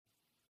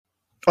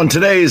On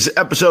today's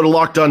episode of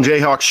Locked On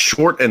Jayhawks,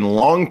 short and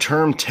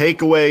long-term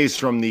takeaways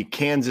from the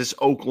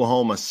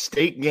Kansas-Oklahoma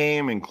State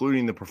game,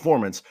 including the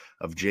performance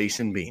of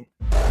Jason Bean.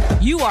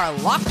 You are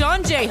Locked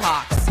On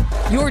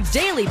Jayhawks, your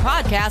daily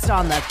podcast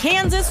on the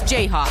Kansas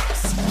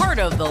Jayhawks, part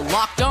of the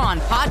Locked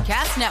On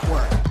Podcast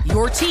Network,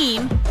 your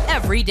team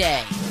every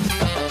day.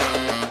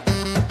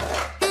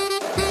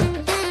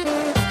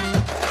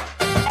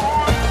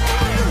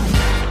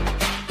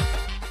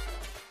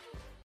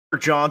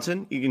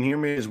 Johnson, you can hear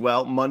me as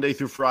well Monday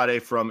through Friday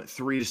from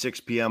 3 to 6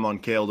 p.m. on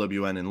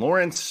KLWN in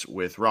Lawrence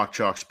with Rock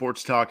Chalk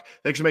Sports Talk.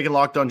 Thanks for making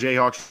Locked On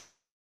Jayhawks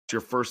your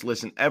first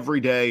listen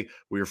every day.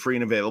 We are free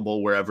and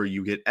available wherever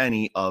you get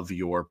any of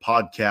your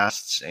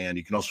podcasts. And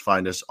you can also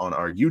find us on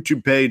our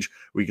YouTube page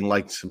where you can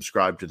like and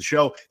subscribe to the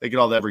show. Thank you to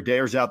all the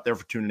everydayers out there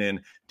for tuning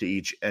in to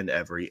each and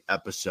every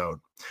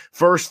episode.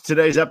 First,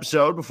 today's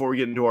episode, before we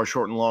get into our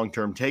short and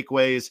long-term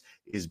takeaways,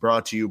 is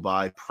brought to you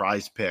by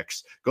Prize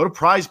Picks. Go to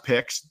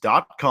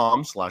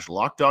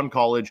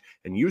prizepicks.com/lockedoncollege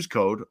and use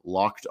code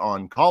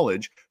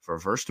LOCKEDONCollege for a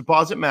first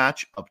deposit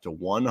match up to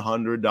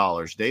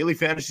 $100. Daily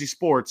fantasy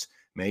sports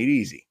made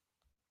easy.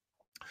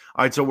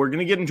 All right, so we're going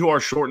to get into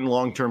our short and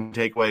long-term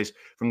takeaways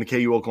from the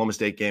KU-Oklahoma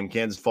State game.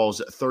 Kansas falls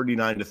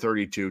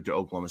 39-32 to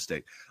Oklahoma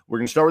State. We're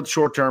going to start with the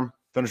short term,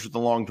 finish with the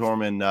long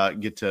term,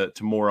 and get to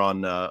more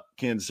on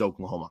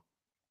Kansas-Oklahoma.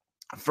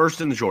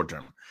 First in the short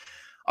term.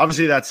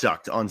 Obviously, that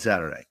sucked on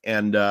Saturday.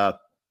 And, I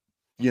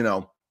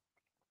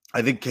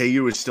think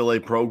KU is still a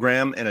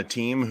program and a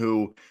team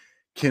who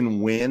can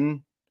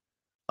win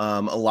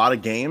a lot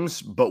of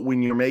games. But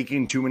when you're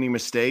making too many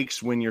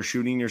mistakes, when you're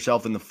shooting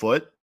yourself in the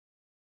foot,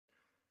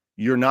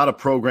 you're not a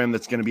program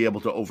that's going to be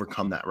able to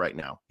overcome that right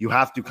now. You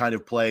have to kind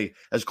of play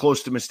as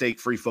close to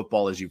mistake-free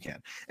football as you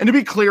can. And to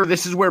be clear,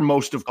 this is where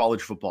most of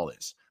college football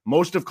is.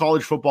 Most of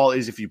college football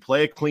is if you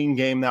play a clean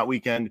game that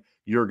weekend,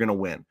 you're going to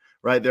win,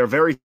 right? There are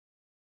very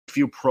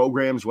few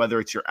programs,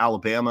 whether it's your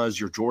Alabamas,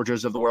 your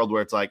Georgias of the world,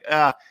 where it's like,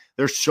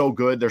 they're so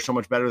good, they're so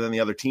much better than the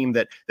other team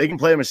that they can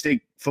play a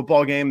mistake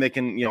football game. They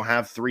can,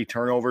 have 3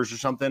 turnovers or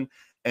something,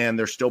 and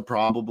they're still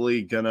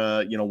probably going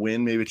to,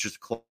 win. Maybe it's just a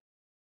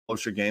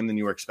closer game than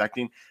you were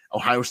expecting.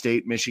 Ohio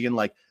State, Michigan,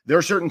 like there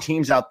are certain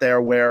teams out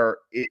there where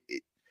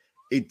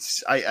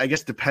it's, I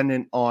guess,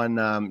 dependent on,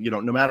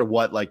 no matter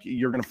what, like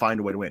you're going to find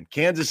a way to win.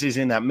 Kansas is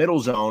in that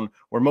middle zone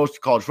where most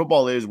college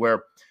football is,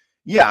 where,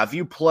 if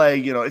you play,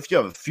 if you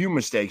have a few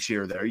mistakes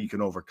here or there, you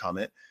can overcome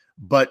it.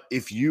 But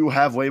if you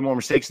have way more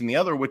mistakes than the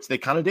other, which they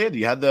kind of did,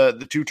 you had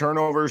the 2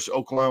 turnovers.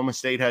 Oklahoma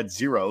State had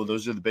 0.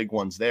 Those are the big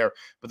ones there.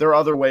 But there are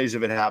other ways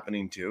of it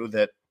happening too.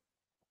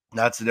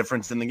 That's the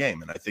difference in the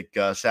game. And I think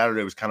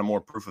Saturday was kind of more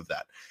proof of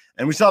that.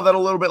 And we saw that a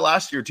little bit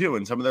last year too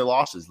in some of their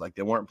losses. Like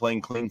they weren't playing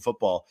clean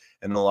football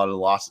in a lot of the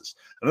losses.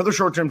 Another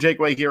short-term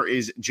takeaway here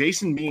is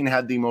Jason Bean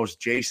had the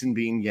most Jason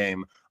Bean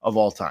game of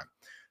all time.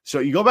 So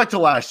you go back to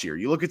last year,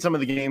 you look at some of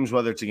the games,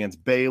 whether it's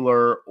against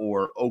Baylor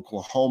or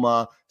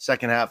Oklahoma,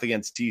 second half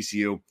against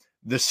TCU,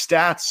 the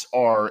stats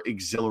are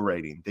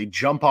exhilarating. They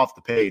jump off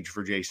the page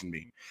for Jason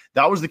Bean.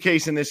 That was the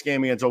case in this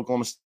game against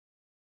Oklahoma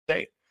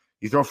State.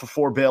 You throw for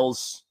 4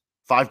 bills,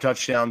 5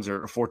 touchdowns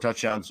or 4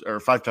 touchdowns or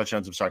 5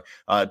 touchdowns. I'm sorry.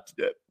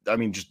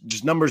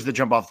 Just numbers that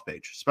jump off the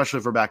page, especially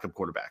for backup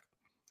quarterback.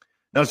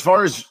 Now, as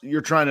far as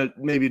you're trying to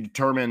maybe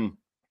determine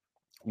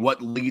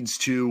what leads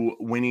to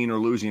winning or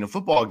losing a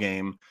football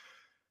game,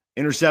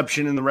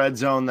 interception in the red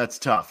zone, that's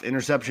tough.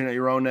 Interception at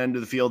your own end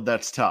of the field,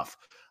 that's tough.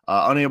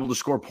 Unable to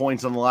score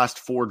points on the last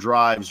 4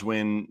 drives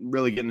when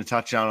really getting a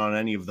touchdown on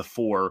any of the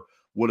 4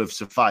 would have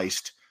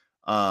sufficed.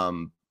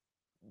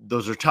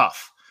 Those are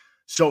tough.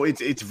 So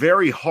it's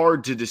very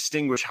hard to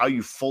distinguish how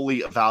you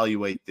fully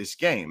evaluate this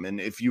game. And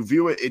if you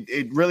view it,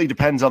 it really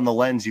depends on the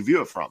lens you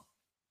view it from.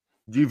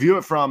 Do you view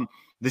it from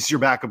this is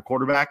your backup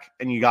quarterback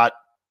and you got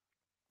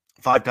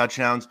 5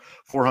 touchdowns,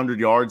 400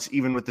 yards,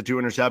 even with the 2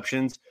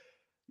 interceptions?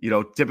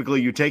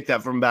 Typically you take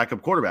that from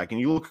backup quarterback and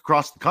you look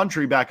across the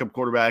country, backup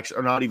quarterbacks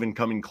are not even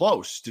coming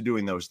close to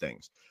doing those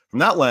things. From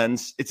that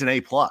lens, it's an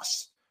A+.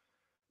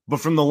 But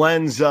from the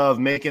lens of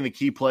making the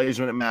key plays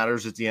when it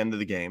matters at the end of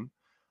the game,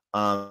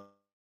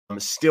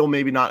 still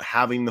maybe not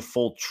having the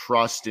full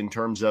trust in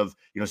terms of,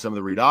 some of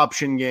the read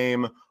option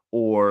game,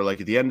 or like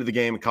at the end of the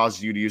game, it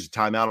causes you to use a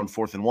timeout on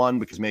 4th and 1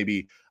 because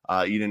maybe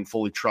you didn't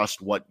fully trust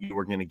what you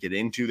were going to get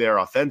into there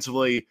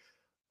offensively.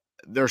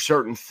 There are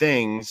certain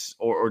things,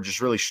 or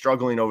just really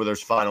struggling over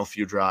those final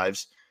few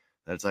drives,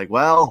 that's like,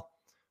 well,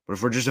 but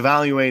if we're just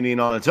evaluating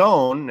on its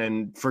own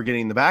and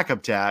forgetting the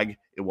backup tag,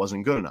 it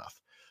wasn't good enough.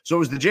 So it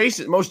was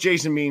the most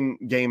Jason Bean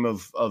game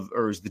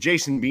or is the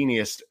Jason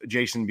Beaniest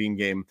Jason Bean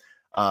game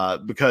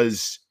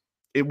because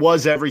it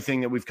was everything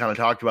that we've kind of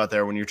talked about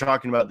there when you're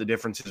talking about the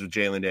differences with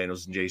Jalen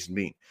Daniels and Jason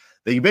Bean.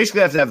 That you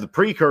basically have to have the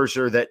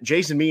precursor that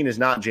Jason Bean is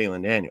not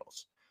Jalen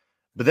Daniels.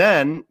 But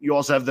then you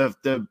also have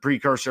the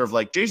precursor of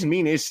like Jason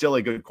Bean is still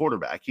a good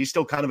quarterback. He's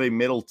still kind of a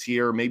middle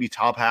tier, maybe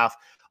top half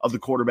of the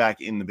quarterback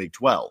in the Big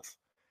 12.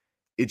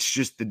 It's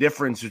just the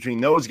difference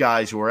between those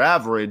guys who are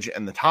average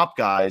and the top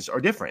guys are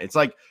different. It's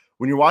like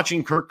when you're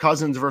watching Kirk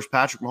Cousins versus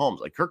Patrick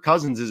Mahomes, like Kirk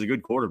Cousins is a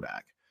good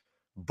quarterback,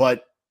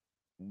 but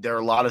there are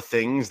a lot of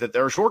things that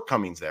there are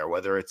shortcomings there,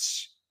 whether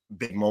it's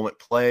big moment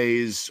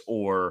plays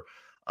or,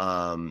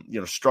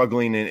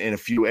 struggling in a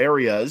few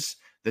areas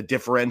that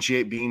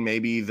differentiate being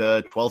maybe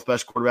the 12th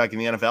best quarterback in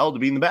the NFL to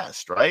being the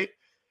best, right?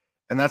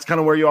 And that's kind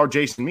of where you are,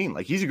 Jason Mean.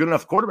 Like, he's a good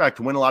enough quarterback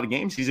to win a lot of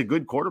games. He's a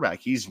good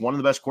quarterback. He's one of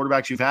the best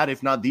quarterbacks you've had,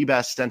 if not the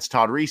best, since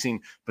Todd Reesing,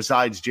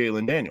 besides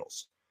Jalen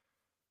Daniels.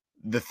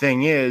 The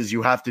thing is,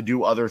 you have to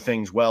do other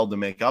things well to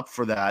make up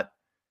for that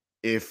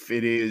if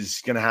it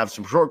is going to have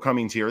some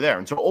shortcomings here or there.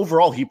 And so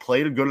overall, he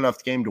played a good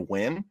enough game to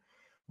win,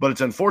 but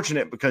it's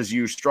unfortunate because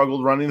you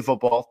struggled running the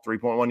football,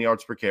 3.1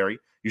 yards per carry.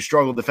 You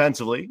struggled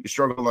defensively. You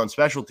struggled on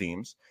special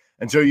teams.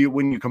 And so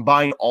when you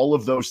combine all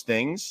of those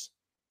things,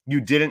 you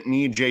didn't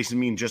need Jason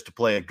Mean just to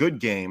play a good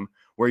game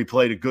where he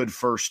played a good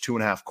first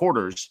 2.5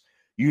 quarters.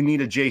 You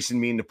needed Jason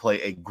Mean to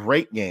play a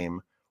great game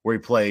where he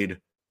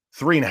played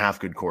 3.5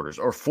 good quarters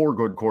or 4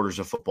 good quarters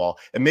of football.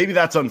 And maybe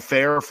that's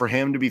unfair for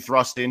him to be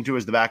thrust into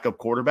as the backup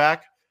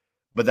quarterback,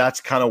 but that's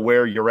kind of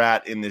where you're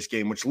at in this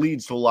game, which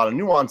leads to a lot of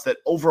nuance that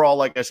overall,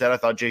 like I said, I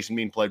thought Jason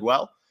Mean played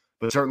well,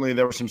 but certainly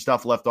there was some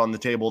stuff left on the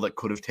table that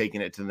could have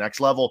taken it to the next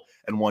level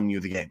and won you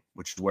the game,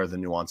 which is where the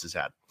nuance is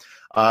at.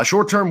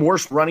 Short-term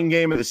worst running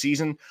game of the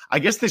season. I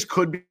guess this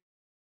could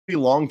be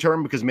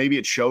long-term because maybe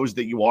it shows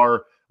that you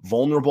are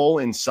vulnerable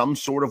in some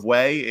sort of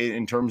way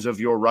in terms of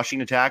your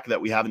rushing attack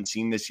that we haven't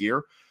seen this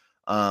year.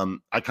 I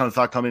kind of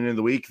thought coming into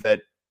the week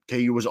that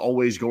KU was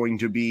always going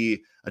to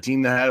be a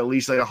team that had at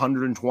least like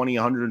 120,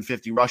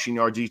 150 rushing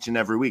yards each and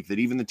every week, that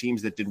even the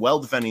teams that did well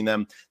defending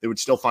them, they would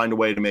still find a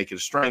way to make it a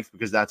strength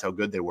because that's how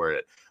good they were at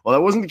it. Well,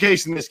 that wasn't the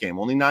case in this game.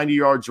 Only 90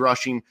 yards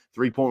rushing,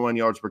 3.1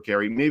 yards per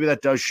carry. Maybe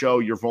that does show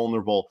you're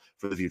vulnerable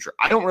for the future.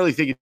 I don't really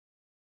think it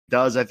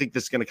does. I think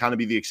this is going to kind of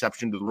be the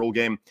exception to the rule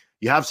game.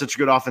 You have such a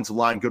good offensive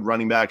line, good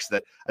running backs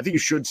that I think you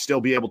should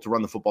still be able to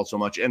run the football so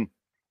much. And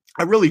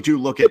I really do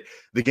look at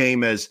the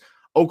game as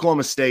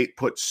Oklahoma State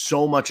put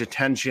so much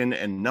attention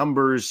and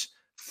numbers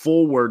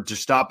forward to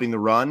stopping the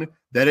run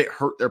that it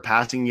hurt their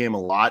passing game a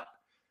lot.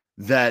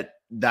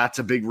 That's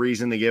a big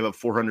reason they gave up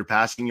 400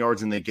 passing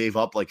yards and they gave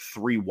up like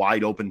 3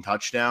 wide open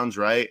touchdowns,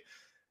 right?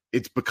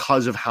 It's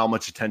because of how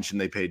much attention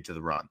they paid to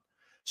the run.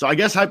 So I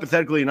guess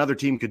hypothetically another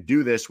team could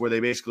do this where they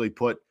basically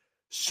put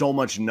so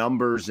much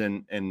numbers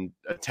and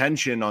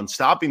attention on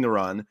stopping the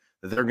run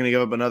that they're going to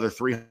give up another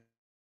 300,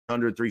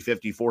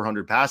 350,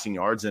 400 passing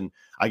yards. And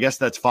I guess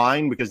that's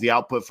fine because the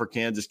output for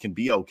Kansas can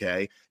be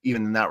okay,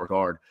 even in that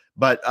regard.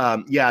 But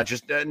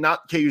just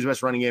not KU's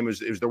best running game.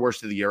 It was the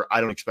worst of the year.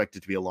 I don't expect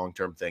it to be a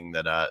long-term thing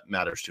that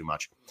matters too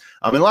much.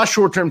 And last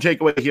short-term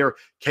takeaway here,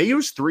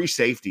 KU's 3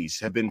 safeties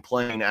have been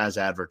playing as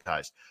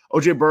advertised.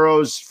 OJ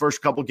Burrow's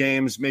first couple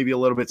games, maybe a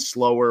little bit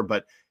slower,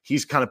 but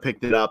he's kind of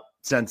picked it up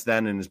since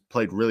then and has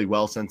played really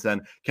well since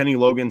then. Kenny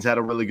Logan's had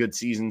a really good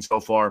season so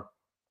far.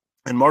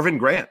 And Marvin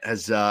Grant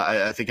has,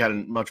 I think, had a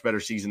much better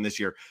season this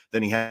year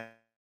than he had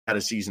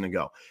a season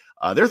ago.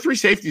 Their 3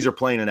 safeties are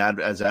playing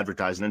as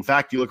advertised. And in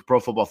fact, you look at Pro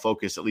Football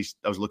Focus, at least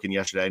I was looking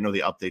yesterday. I know they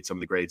update some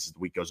of the grades as the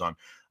week goes on.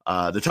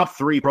 The top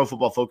 3 Pro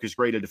Football Focus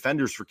graded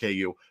defenders for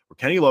KU were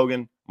Kenny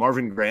Logan,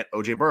 Marvin Grant,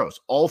 OJ Burrows.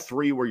 All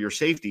 3 were your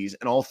safeties,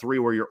 and all 3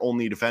 were your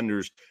only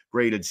defenders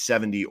graded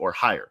 70 or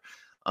higher.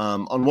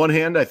 On one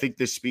hand, I think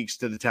this speaks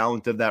to the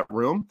talent of that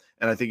room,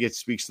 and I think it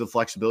speaks to the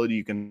flexibility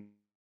you can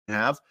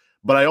have.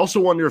 But I also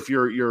wonder if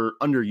you're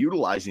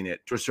underutilizing it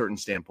to a certain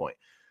standpoint.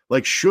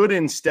 Like, should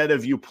instead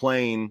of you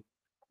playing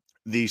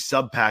the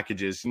sub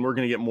packages, and we're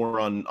going to get more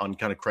on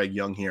kind of Craig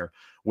Young here,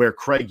 where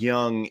Craig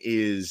Young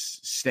is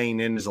staying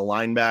in as a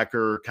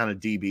linebacker kind of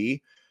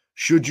DB,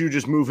 should you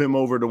just move him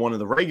over to one of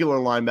the regular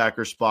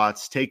linebacker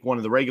spots, take one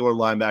of the regular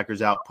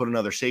linebackers out, put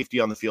another safety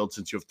on the field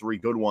since you have 3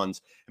 good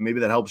ones, and maybe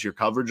that helps your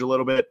coverage a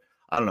little bit?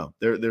 I don't know.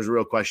 There's a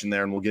real question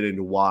there, and we'll get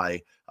into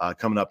why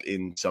coming up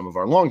in some of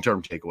our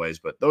long-term takeaways.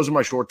 But those are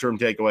my short-term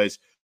takeaways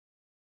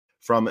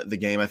from the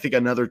game. I think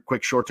another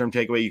quick short-term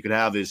takeaway you could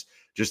have is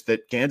just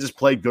that Kansas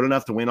played good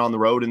enough to win on the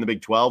road in the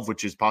Big 12,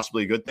 which is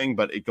possibly a good thing,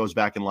 but it goes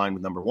back in line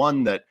with number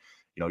 1 that,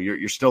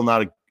 you're still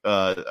not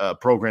a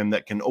program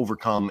that can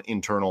overcome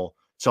internal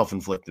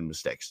self-inflicted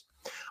mistakes.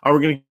 All right,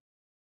 we're going to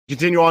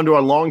continue on to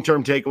our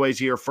long-term takeaways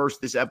here.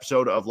 First, this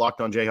episode of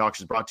Locked On Jayhawks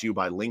is brought to you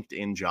by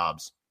LinkedIn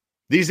Jobs.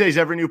 These days,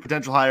 every new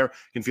potential hire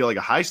can feel like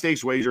a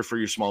high-stakes wager for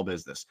your small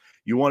business.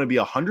 You want to be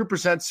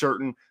 100%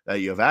 certain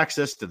that you have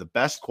access to the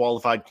best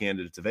qualified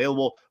candidates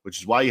available, which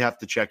is why you have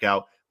to check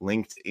out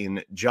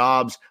LinkedIn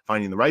Jobs,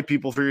 finding the right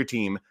people for your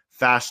team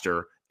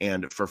faster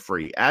and for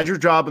free. Add your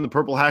job in the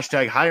purple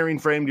hashtag hiring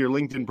frame to your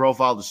LinkedIn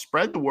profile to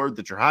spread the word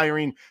that you're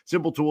hiring.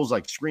 Simple tools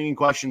like screening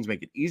questions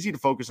make it easy to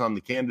focus on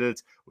the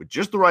candidates with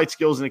just the right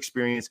skills and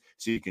experience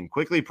so you can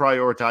quickly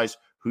prioritize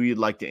who you'd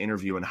like to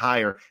interview and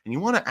hire. And you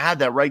want to add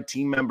that right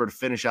team member to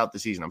finish out the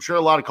season. I'm sure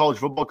a lot of college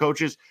football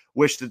coaches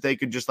wish that they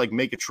could just like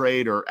make a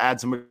trade or add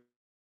somebody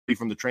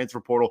from the transfer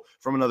portal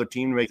from another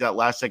team to make that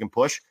last second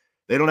push.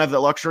 They don't have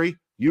that luxury.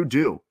 You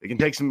do. It can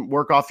take some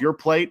work off your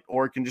plate,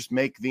 or it can just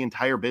make the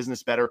entire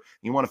business better.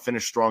 You want to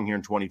finish strong here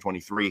in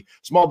 2023.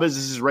 Small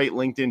businesses rate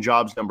LinkedIn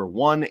Jobs number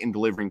 1 in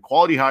delivering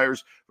quality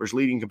hires versus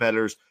leading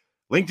competitors.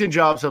 LinkedIn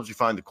Jobs helps you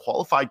find the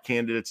qualified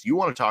candidates you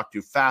want to talk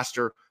to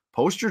faster.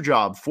 Post your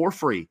job for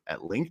free at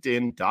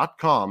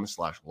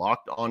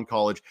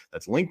linkedin.com/lockedoncollege.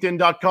 That's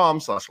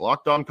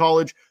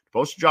linkedin.com/lockedoncollege.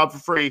 Post your job for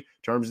free.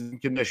 Terms and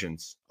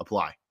conditions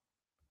apply.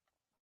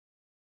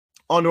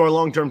 On to our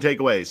long-term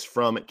takeaways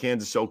from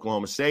Kansas,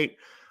 Oklahoma State.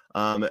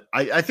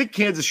 I think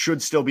Kansas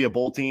should still be a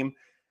bowl team.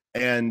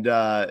 And,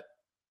 the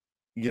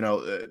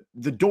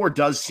door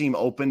does seem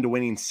open to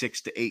winning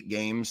 6 to 8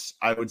 games,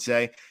 I would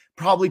say.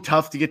 Probably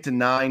tough to get to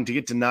 9. To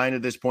get to 9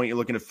 at this point, you're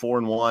looking at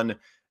 4-1.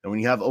 And when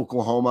you have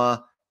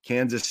Oklahoma,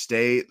 Kansas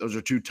State, those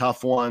are 2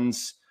 tough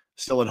ones.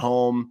 Still at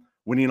home,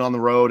 winning on the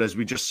road, as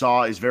we just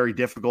saw, is very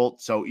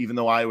difficult. So even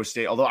though Iowa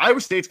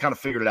State's kind of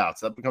figured it out,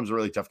 so that becomes a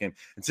really tough game.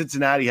 And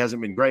Cincinnati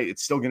hasn't been great.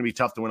 It's still going to be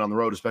tough to win on the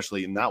road,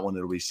 especially in that one.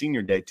 It'll be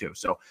senior day too.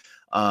 So,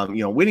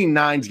 winning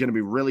 9 is going to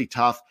be really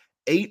tough.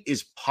 8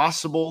 is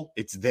possible.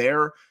 It's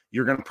there.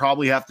 You're going to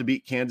probably have to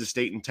beat Kansas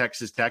State and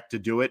Texas Tech to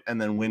do it,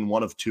 and then win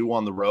 1 of 2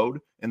 on the road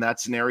in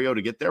that scenario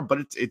to get there.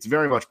 But it's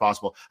very much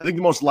possible. I think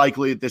the most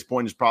likely at this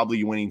point is probably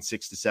you winning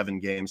 6 to 7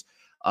 games.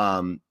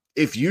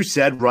 If you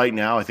said right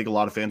now, I think a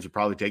lot of fans would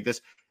probably take this.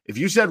 If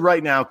you said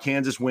right now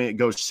Kansas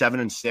goes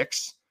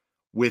 7-6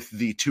 with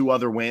the 2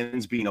 other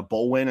wins being a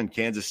bowl win and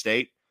Kansas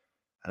State,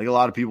 I think a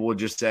lot of people would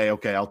just say,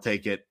 okay, I'll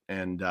take it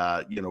and,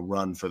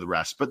 run for the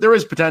rest. But there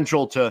is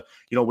potential to,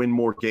 win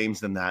more games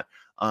than that.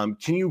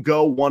 Can you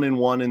go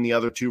 1-1 in the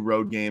other 2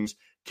 road games?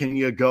 Can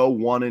you go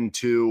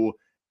 1-2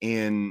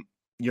 in,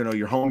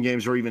 your home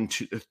games, or even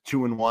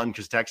 2-1?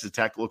 Because Texas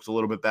Tech looks a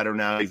little bit better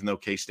now, even though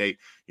K-State,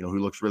 who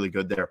looks really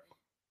good there.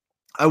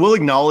 I will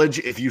acknowledge,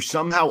 if you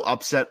somehow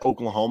upset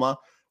Oklahoma,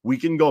 we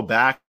can go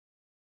back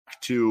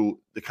to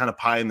the kind of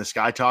pie in the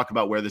sky talk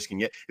about where this can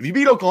get. If you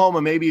beat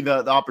Oklahoma, maybe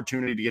the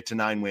opportunity to get to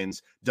 9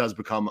 wins does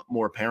become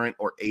more apparent,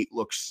 or 8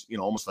 looks,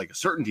 almost like a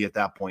certainty at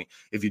that point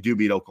if you do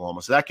beat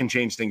Oklahoma. So that can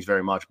change things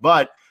very much.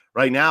 But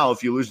right now,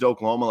 if you lose to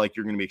Oklahoma like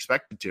you're going to be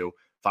expected to,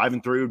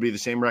 5-3 would be the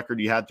same record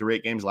you had through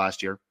 8 games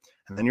last year.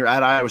 And then you're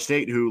at Iowa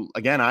State, who,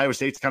 again, Iowa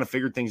State's kind of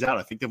figured things out.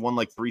 I think they've won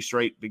like 3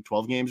 straight Big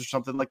 12 games or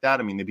something like that.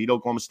 I mean, they beat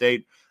Oklahoma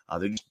State.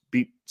 They just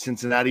beat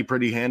Cincinnati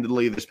pretty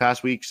handedly this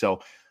past week.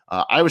 So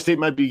Iowa State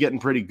might be getting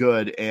pretty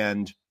good.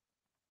 And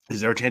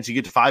is there a chance you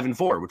get to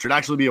 5-4, which would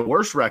actually be a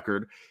worse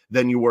record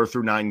than you were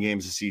through 9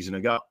 games a season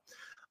ago?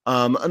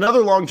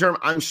 Another long-term,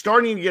 I'm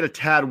starting to get a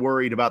tad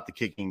worried about the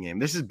kicking game.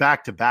 This is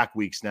back-to-back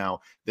weeks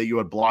now that you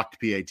had blocked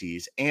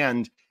PATs.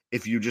 And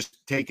if you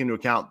just take into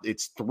account,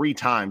 it's 3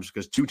 times,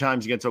 because 2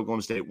 times against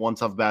Oklahoma State,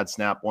 once off a bad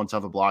snap, once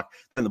off a block,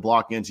 and the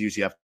block against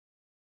UCF.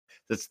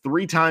 That's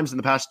 3 times in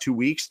the past 2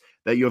 weeks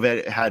that you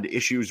have had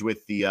issues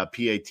with the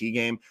PAT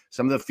game.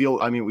 Some of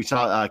the we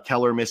saw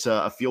Keller miss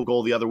a field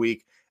goal the other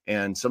week,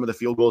 and some of the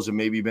field goals have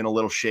maybe been a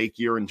little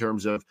shakier in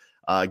terms of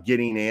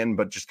getting in,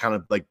 but just kind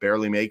of like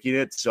barely making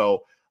it.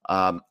 So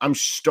I'm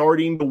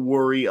starting to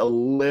worry a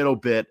little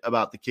bit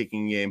about the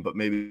kicking game, but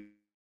maybe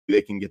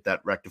they can get that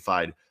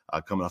rectified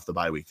coming off the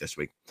bye week this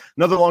week.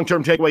 Another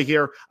long-term takeaway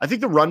here, I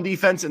think the run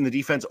defense and the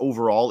defense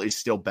overall is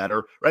still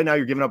better. Right now,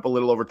 you're giving up a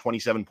little over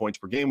 27 points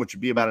per game, which would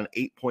be about an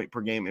 8-point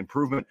per game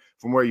improvement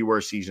from where you were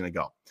a season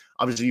ago.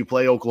 Obviously, you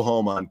play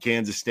Oklahoma and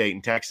Kansas State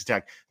and Texas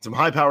Tech, some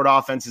high-powered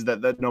offenses.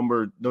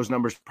 Those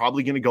numbers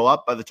probably going to go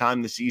up by the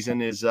time the season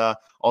is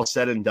all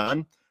said and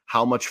done.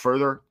 How much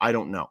further? I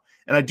don't know.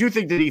 And I do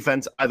think the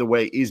defense, either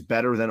way, is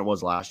better than it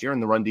was last year,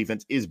 and the run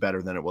defense is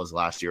better than it was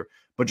last year.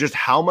 But just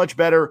how much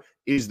better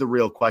is the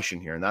real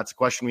question here, and that's a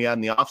question we had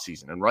in the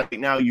offseason. And right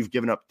now, you've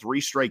given up 3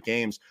 straight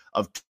games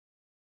of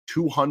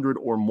 200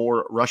 or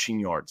more rushing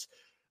yards.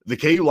 The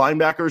KU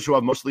linebackers, who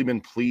have mostly been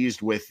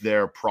pleased with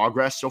their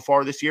progress so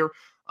far this year,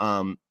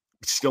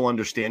 still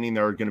understanding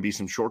there are going to be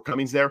some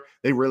shortcomings there,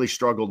 they really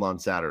struggled on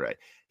Saturday.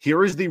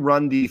 Here is the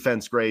run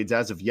defense grades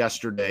as of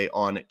yesterday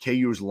on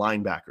KU's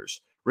linebackers.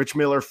 Rich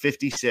Miller,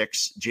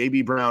 56,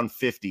 J.B. Brown,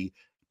 50,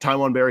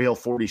 Tywan Berryhill,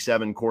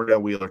 47,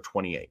 Cordell Wheeler,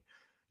 28.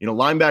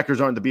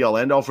 Linebackers aren't the be-all,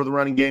 end-all for the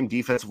running game.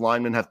 Defensive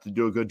linemen have to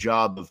do a good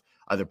job of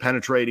either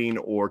penetrating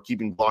or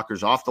keeping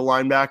blockers off the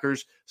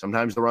linebackers.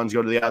 Sometimes the runs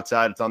go to the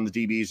outside. It's on the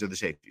DBs or the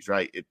safeties,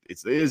 right? It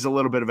is a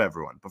little bit of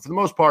everyone. But for the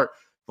most part,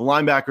 the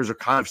linebackers are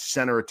kind of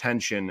center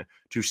attention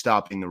to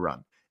stopping the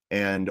run.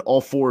 And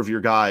all 4 of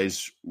your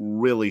guys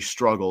really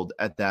struggled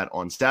at that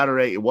on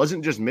Saturday. It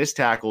wasn't just missed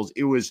tackles.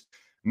 It was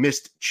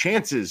missed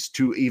chances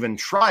to even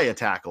try a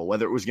tackle,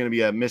 whether it was going to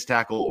be a missed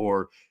tackle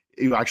or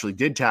you actually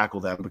did tackle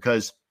them,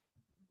 because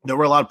there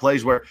were a lot of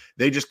plays where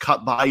they just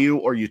cut by you,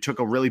 or you took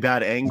a really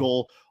bad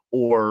angle,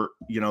 or,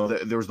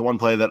 there was the one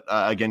play that,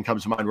 again,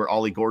 comes to mind where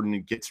Ollie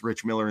Gordon gets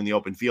Rich Miller in the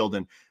open field,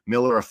 and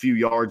Miller, a few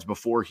yards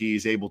before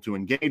he's able to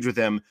engage with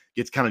him,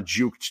 gets kind of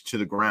juked to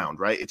the ground,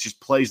 right? It's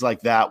just plays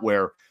like that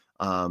where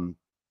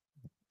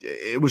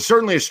it was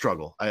certainly a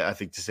struggle, I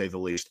think, to say the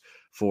least,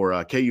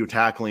 for KU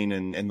tackling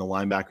and the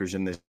linebackers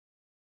in this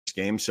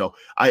game. So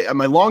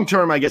my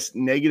long-term, I guess,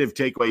 negative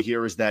takeaway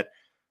here is that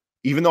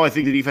even though I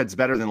think the defense is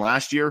better than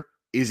last year,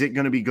 is it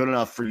going to be good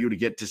enough for you to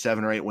get to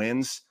 7 or 8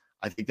 wins?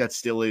 I think that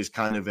still is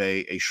kind of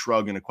a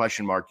shrug and a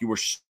question mark. You were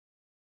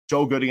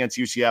so good against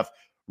UCF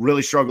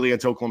really struggled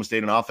against Oklahoma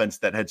State on offense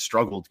that had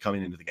struggled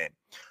coming into the game.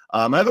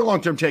 My other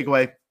long-term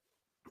takeaway,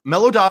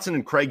 Melo Dotson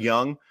and Craig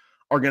Young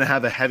are going to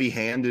have a heavy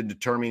hand in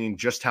determining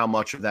just how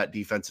much of that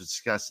defensive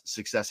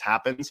success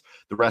happens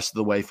the rest of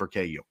the way for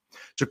KU.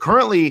 So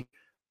currently,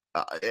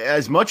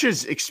 as much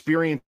as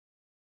experience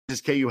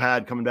as KU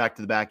had coming back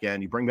to the back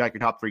end, you bring back your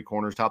top 3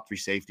 corners, top 3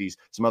 safeties,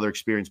 some other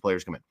experienced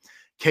players come in.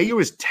 KU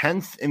is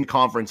 10th in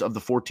conference of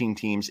the 14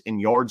 teams in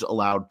yards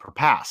allowed per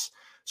pass.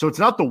 So it's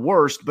not the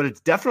worst, but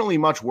it's definitely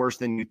much worse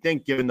than you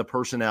think given the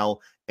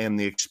personnel and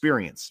the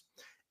experience.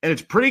 And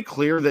it's pretty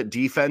clear that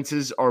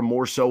defenses are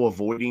more so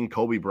avoiding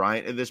Kobe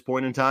Bryant at this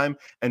point in time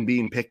and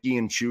being picky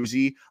and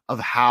choosy of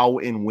how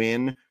and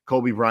when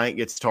Kobe Bryant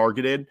gets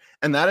targeted.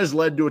 And that has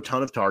led to a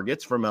ton of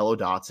targets for Melo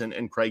Dotson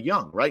and Craig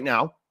Young. Right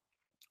now,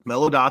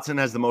 Melo Dotson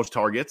has the most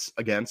targets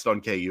against on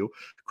KU.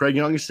 Craig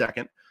Young is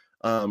second.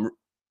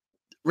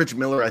 Rich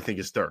Miller, I think,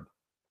 is third.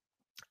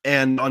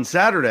 And on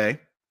Saturday,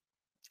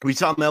 we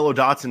saw Melo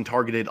Dotson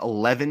targeted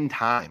 11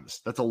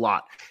 times. That's a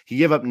lot. He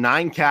gave up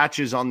 9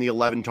 catches on the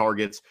 11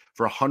 targets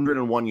for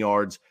 101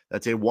 yards.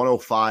 That's a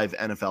 105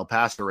 NFL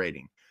passer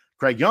rating.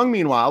 Craig Young,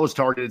 meanwhile, was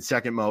targeted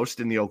second most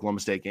in the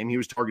Oklahoma State game. He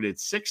was targeted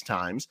 6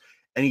 times,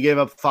 and he gave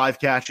up 5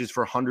 catches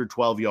for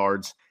 112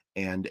 yards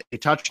and a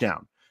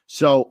touchdown.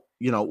 So,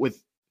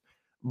 with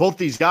both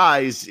these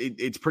guys,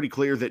 it's pretty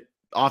clear that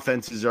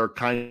offenses are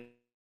kind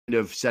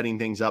of setting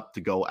things up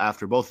to go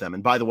after both of them.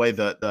 And by the way,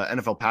 the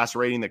NFL passer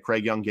rating that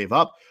Craig Young gave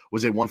up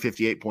was a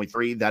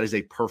 158.3. That is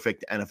a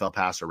perfect NFL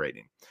passer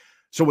rating.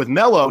 So with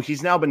Melo,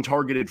 he's now been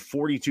targeted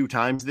 42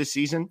 times this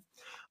season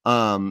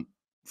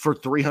for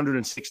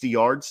 360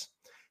 yards.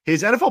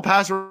 His NFL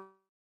passer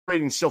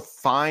rating is still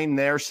fine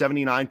there,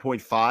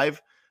 79.5,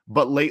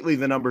 but lately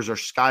the numbers are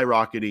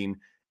skyrocketing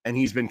and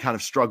he's been kind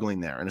of struggling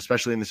there, and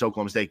especially in this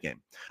Oklahoma State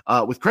game.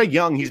 With Craig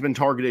Young, he's been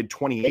targeted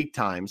 28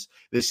 times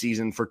this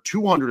season for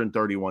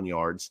 231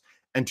 yards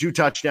and 2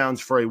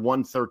 touchdowns for a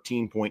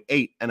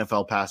 113.8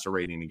 NFL passer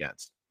rating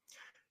against.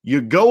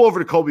 You go over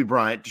to Kobe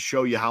Bryant to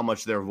show you how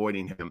much they're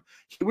avoiding him.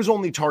 He was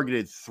only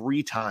targeted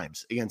 3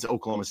 times against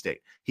Oklahoma State.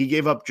 He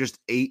gave up just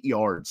 8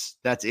 yards.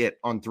 That's it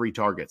on 3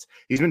 targets.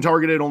 He's been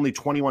targeted only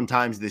 21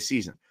 times this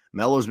season.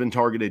 Melo's been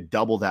targeted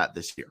double that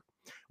this year,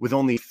 with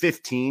only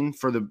 15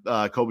 for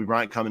the Kobe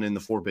Bryant coming in the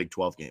 4 Big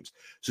 12 games.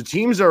 So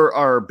teams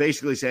are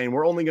basically saying,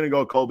 we're only going to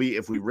go Kobe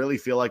if we really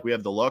feel like we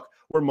have the look.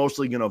 We're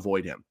mostly going to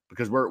avoid him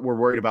because we're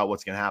worried about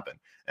what's going to happen.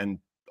 And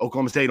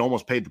Oklahoma State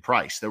almost paid the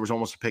price. There was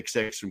almost a pick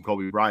 6 from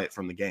Kobe Bryant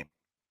from the game.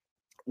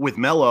 With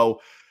Melo,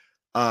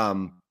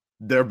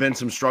 there have been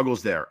some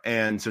struggles there.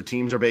 And so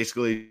teams are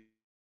basically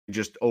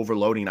just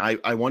overloading.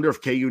 I wonder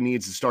if KU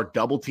needs to start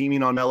double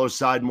teaming on Melo's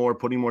side more,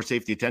 putting more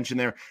safety attention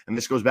there. And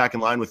this goes back in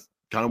line with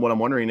kind of what I'm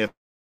wondering if,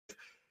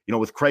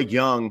 with Craig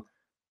Young,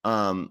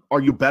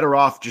 are you better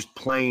off just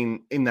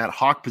playing in that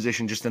hawk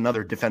position, just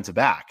another defensive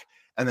back,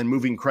 and then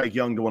moving Craig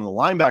Young to one of the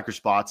linebacker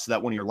spots so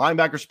that one of your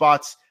linebacker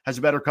spots has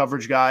a better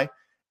coverage guy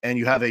and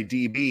you have a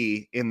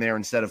DB in there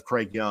instead of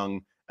Craig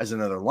Young as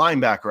another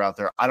linebacker out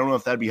there? I don't know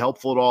if that'd be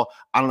helpful at all.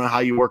 I don't know how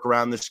you work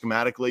around this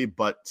schematically,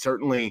 but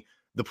certainly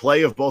the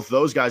play of both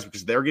those guys,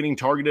 because they're getting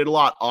targeted a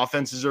lot.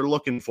 Offenses are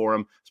looking for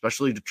them,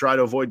 especially to try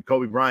to avoid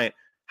Kobe Bryant.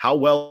 How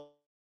well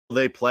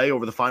they play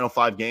over the final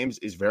 5 games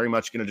is very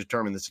much going to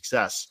determine the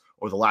success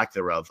or the lack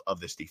thereof of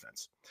this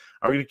defense.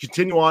 I'm going to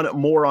continue on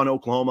more on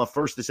Oklahoma.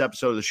 First, this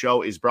episode of the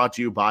show is brought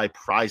to you by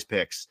Prize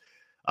Picks.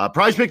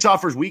 Prize Picks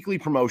offers weekly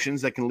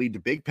promotions that can lead to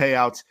big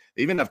payouts.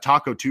 They even have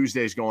Taco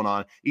Tuesdays going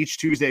on. Each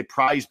Tuesday,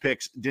 Prize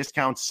Picks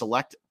discounts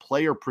select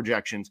player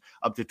projections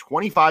up to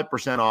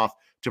 25% off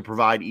to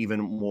provide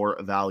even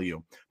more value.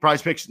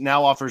 Prize Picks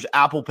now offers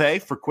Apple Pay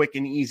for quick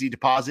and easy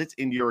deposits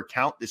into your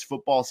account this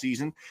football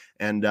season.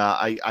 And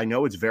I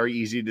know it's very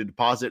easy to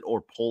deposit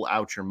or pull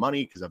out your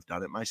money because I've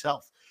done it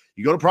myself.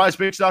 You go to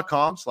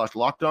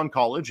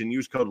prizepicks.com/lockedoncollege and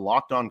use code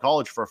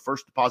LockedOnCollege for a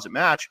first deposit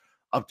match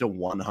up to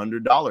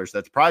 $100.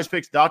 That's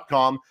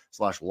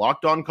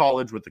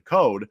prizepicks.com/lockedoncollege with the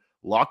code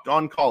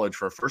LockedOnCollege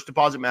for a first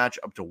deposit match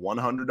up to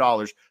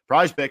 $100.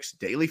 Prize Picks,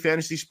 daily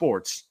fantasy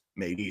sports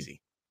made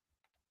easy.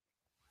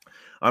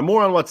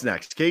 More on what's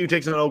next. KU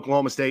takes on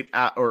Oklahoma,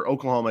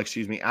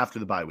 after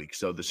the bye week.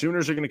 So the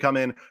Sooners are going to come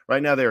in.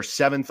 Right now, they are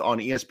 7th on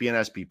ESPN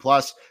SP+.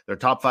 They're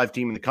top 5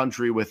 team in the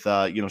country with,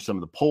 some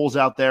of the polls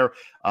out there.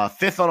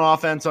 5th on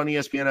offense on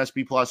ESPN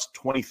SP+,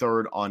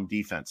 23rd on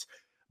defense.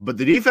 But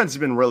the defense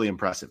has been really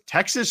impressive.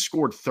 Texas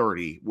scored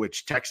 30,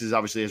 which Texas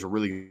obviously has a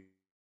really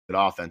good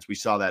offense. We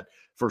saw that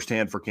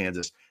firsthand for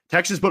Kansas.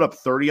 Texas put up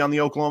 30 on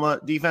the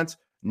Oklahoma defense.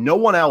 No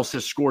one else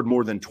has scored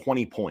more than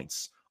 20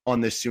 points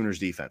on this Sooners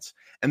defense.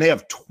 And they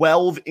have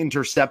 12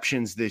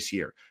 interceptions this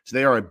year. So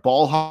they are a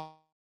ball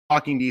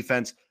hawking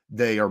defense.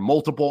 They are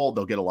multiple.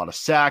 They'll get a lot of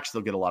sacks.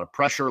 They'll get a lot of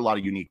pressure, a lot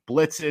of unique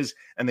blitzes,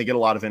 and they get a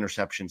lot of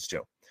interceptions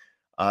too.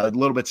 A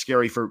little bit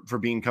scary for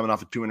Bean coming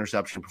off a 2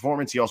 interception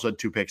performance. He also had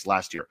 2 picks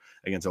last year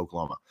against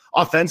Oklahoma.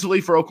 Offensively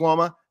for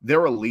Oklahoma,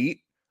 they're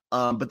elite,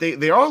 but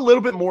they are a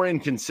little bit more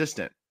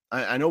inconsistent.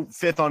 I know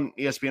 5th on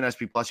ESPN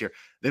SP+ here.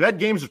 They've had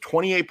games of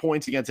 28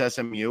 points against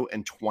SMU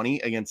and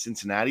 20 against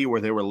Cincinnati where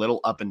they were a little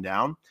up and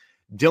down.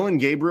 Dylan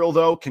Gabriel,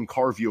 though, can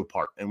carve you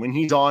apart. And when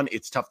he's on,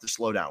 it's tough to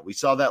slow down. We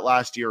saw that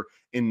last year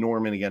in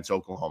Norman against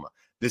Oklahoma.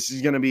 This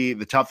is going to be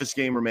the toughest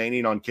game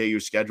remaining on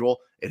KU's schedule.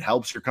 It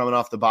helps you're coming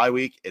off the bye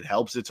week. It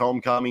helps it's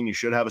homecoming. You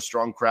should have a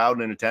strong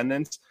crowd in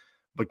attendance,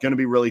 but going to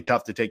be really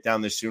tough to take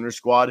down this Sooner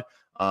squad.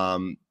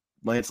 Lance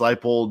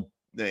Leipold,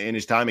 in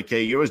his time at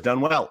KU, has done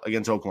well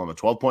against Oklahoma.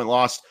 12-point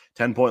loss,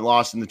 10-point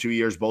loss in the 2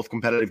 years, both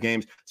competitive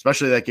games,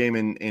 especially that game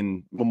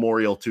in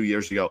Memorial 2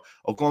 years ago.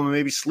 Oklahoma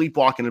maybe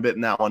sleepwalking a bit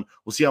in that one.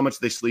 We'll see how much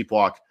they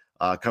sleepwalk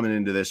coming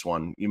into this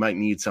one. You might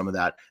need some of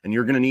that, and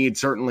you're going to need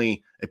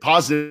certainly a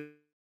positive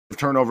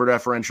turnover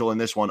differential in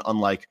this one,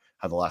 unlike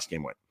how the last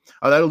game went.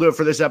 That'll do it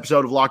for this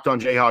episode of Locked On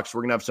Jayhawks.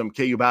 We're going to have some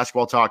KU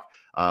basketball talk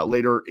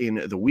later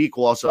in the week.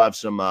 We'll also have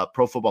some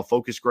Pro Football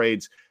Focus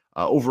grades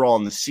overall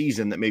in the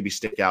season that maybe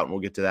stick out, and we'll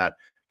get to that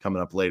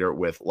coming up later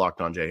with Locked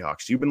On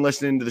Jayhawks. You've been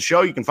listening to the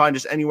show. You can find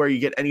us anywhere you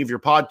get any of your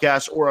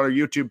podcasts or on our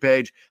YouTube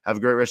page. Have a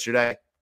great rest of your day.